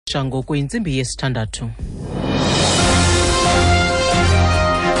eshukuxa ngokuyintsimbi yesithandathu.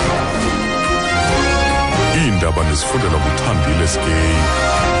 Iindaba nezifundela kuthambile sikeyi.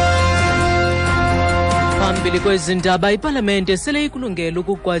 Phambili kwezi ndaba, IPalamente sele ikulungele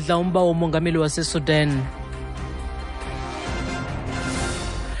ukugwadla umba womongameli waseSudan.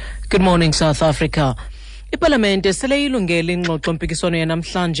 Good morning, South Africa. IPalamente sele ilungele ingxoxo mpikiswano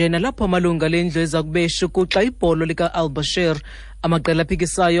yanamhlanje nalapho amalungu alendlu ezakube eshukuxa ibholo lika Bashir. Amaqela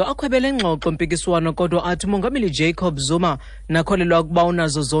aphikisayo akhwebele ingxoxo mpikiswano kodwa athi umongameli Jacob Zuma nakholelwa ukuba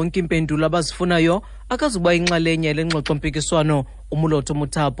unazo zonke impendulo abazifunayo akazuba inxalenye yale ngxoxo mpikiswano. Umulotho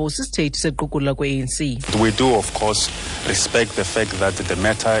Muthapo usistate sequkula kwe-ANC. We do of course respect the fact that the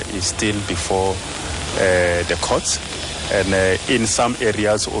matter is still before the courts, and in some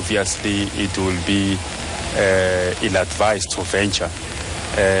areas obviously it will be ill-advised to venture,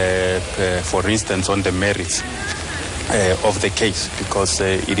 for instance, on the merits of the case, because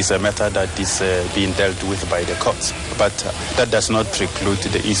it is a matter that is being dealt with by the courts. But that does not preclude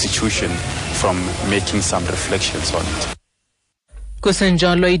the institution from making some reflections on it.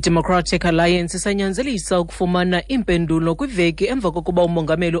 Kusenjalo, i-Democratic Alliance isanyanzelisa ukufumana impendulo kwiveki emva kokuba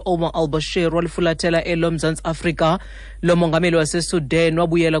umongameli Omar al-Bashir walifulathela eloMzantsi Afrika. Lo mongameli waseSudan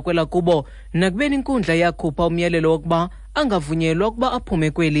wabuyela kwela kubo nakubeni inkundla yakhupha umyalelo wokuba angavunyelwa ukuba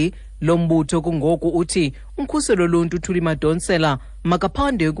aphume kweli. Lo mbutho kungoku uthi umkhuselo loluntu uthuli madonsela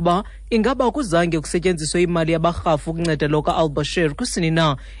makaphande ukuba ingaba kuzange kusetyenziswe imali yabarhafu ukunceda lo ka-al-Bashir kusini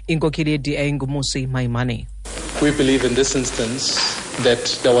na. Inkokheli ye-DA nguMusi Maimane. We believe in this instance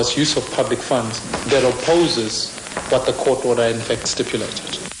that there was use of public funds that opposes what the court order in fact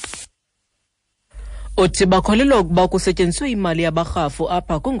stipulated. Uthi bakholelwa ukuba kusetyenziswe imali yabarhafu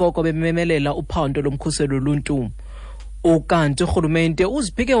apha kungoko bememelela uphando lomkhuselo loluntu. Ukanti urhulumente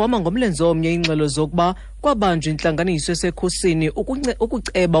uziphike wama ngomlenze omnye ingxelo zokuba kwabanjwa intlanganiso esekhusini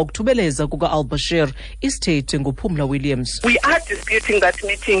ukuceba ukuthubeleza kuka-al-Bashir. Istate nguPhumla Williams. We are disputing that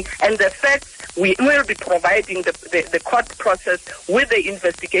meeting and the fact we will be providing the court process with the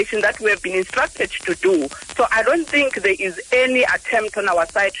investigation that we have been instructed to do. So I don't think there is any attempt on our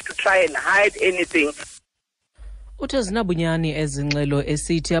side to try and hide anything. Utaznabunyani ezingxelo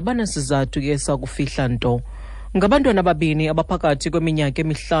esithi abanasizathu ke sakufihla nto. Ngabantwana ababini abaphakathi kweminyaka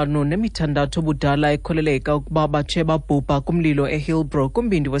emihlanu nemithandathu obudala ekholeleka ukuba bathe babhubha kumlilo eHillbrow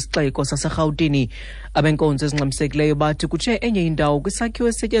kumbindi wesixeko saseRhawutini. Abenkonzo ezingxamisekileyo bathi kutshe enye indawo kwisakhiwo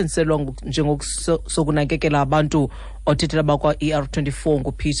esetyenziselwa njengosokunakekela abantu. Othethela bakwa-ER24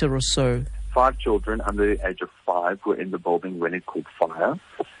 nguPeter Rousseau. 5 children under the age of 5 were in the building when it caught fire.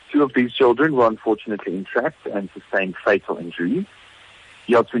 2 of these children were unfortunately entrapped and sustained fatal injuries.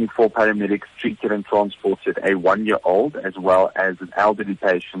 ER24 paramedics treated and transported a 1-year-old as well as an elderly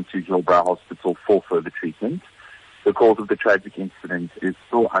patient to Hillbrow Hospital for further treatment. The cause of the tragic incident is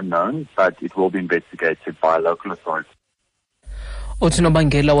still unknown, but it will be investigated by local authorities.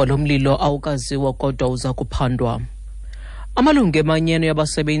 Unobangela walo mlilo awukaziwa kodwa uza kuphandwa. Amalungu emanyano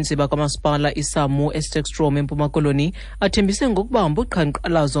yabasebenzi bakamasipala isamu eStextrom eMpuma Koloni athembise ngokubamba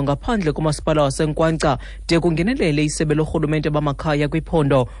uqhankqalazo ngaphandle komasipala waseNkwankca de kungenelele isebe lorhulumente bamakhaya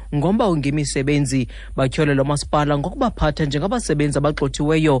kwiphondo ngomba ungemisebenzi. Batyhole lo masipala ngokubaphatha njengabasebenzi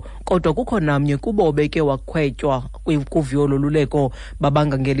abagxothiweyo kodwa kukho namnye kubo obeke wakhwetywa kuvyolo luleko.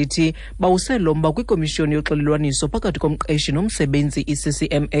 Babanga ngelithi bawuselomba kwikomishoni yoxolelwaniso phakathi komqeshi nomsebenzi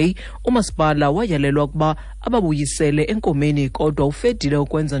iCCMA. Umasipala wayalelwa ukuba ababuyisele enkomeni kodwa ufedile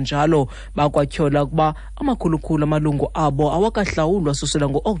ukwenza njalo. Bakwatyhola ukuba amakhulukhulu amalungu abo awakahlawulwa susela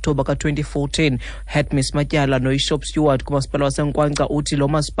ngo-Oktoba ka-2014. Headmiss Matyala noyishop Stewart kumasipala waseNkwankca uthi lo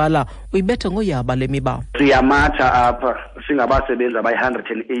masipala uyibetha ngoyaba lemiba. Siyamatsha apha singabasebenzi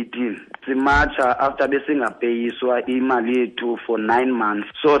abayi-118. Simatsha after besingapeyiswa imali yethu for 9 months.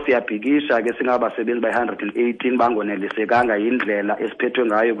 So siyabhikisha ke singabasebenzi bayi-118 bangonelisekanga yindlela esiphethwe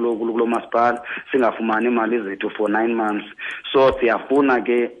ngayo kulo masipala singafumani imali zethu for 9 months. So siyafuna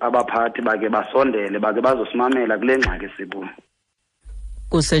ke abaphathi bake basondele bake bazosimamela kule ngxaki sikuyo.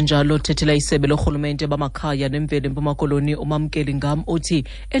 Kusenjalo thethela isebe lorhulumente bamakhaya nemveli eMpuma Koloni umamkeli ngam uthi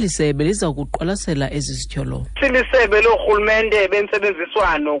elisebe liza kuqwalasela ezi zityholo. Silisebe lorhulumente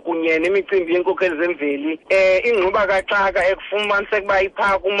bensebenziswano kunye nemicimbi yenkokheli zemveli ingquba kaxaka ekufumaniseka ukuba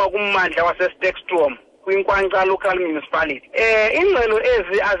iphakuma kummandla waseStextrom kwiNkwankca local municipality. Ingxelo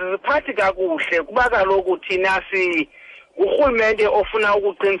ezi aziziphathi kakuhle kuba kaloku thina urhulumente ofuna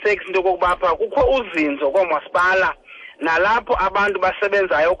ukuqinisekisa into kokuba kukho uzinzo komasipala nalapho abantu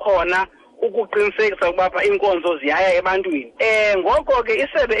basebenzayo khona ukuqinisekisa ukuba inkonzo ziyaya ebantwini. Ngoko ke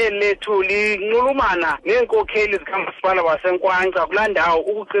isebe elethu linxulumana neenkokheli zikamasipala wasenkwankca kulaa ndawo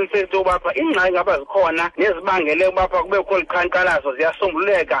ukuqinisekisa ukuba ingxaki ngaba zikhona nezibangele ukuba kubekho liqhankqalazo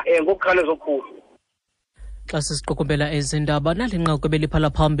ziyasombululeka ngokukhawuleza okukhulu. Xa sisiqukumbela ezi ndaba nalinqaku ebeliphala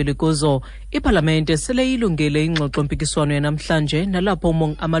phambili kuzo, IPalamente sele iyilungele ingxoxo mpikiswano yanamhlanje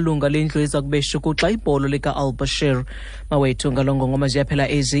nalapho amalungu alendlu ezakube eshukuxa ibholo lika Bashir. Mawethu ngalongo ngoma ziyaphela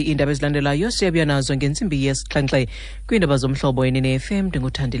ezi iindaba ezilandelayo siyabuya nazo ngentsimbi yesixhenxe kwiindaba zomhlobo yenene FM.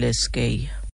 Ndinguthandile SK.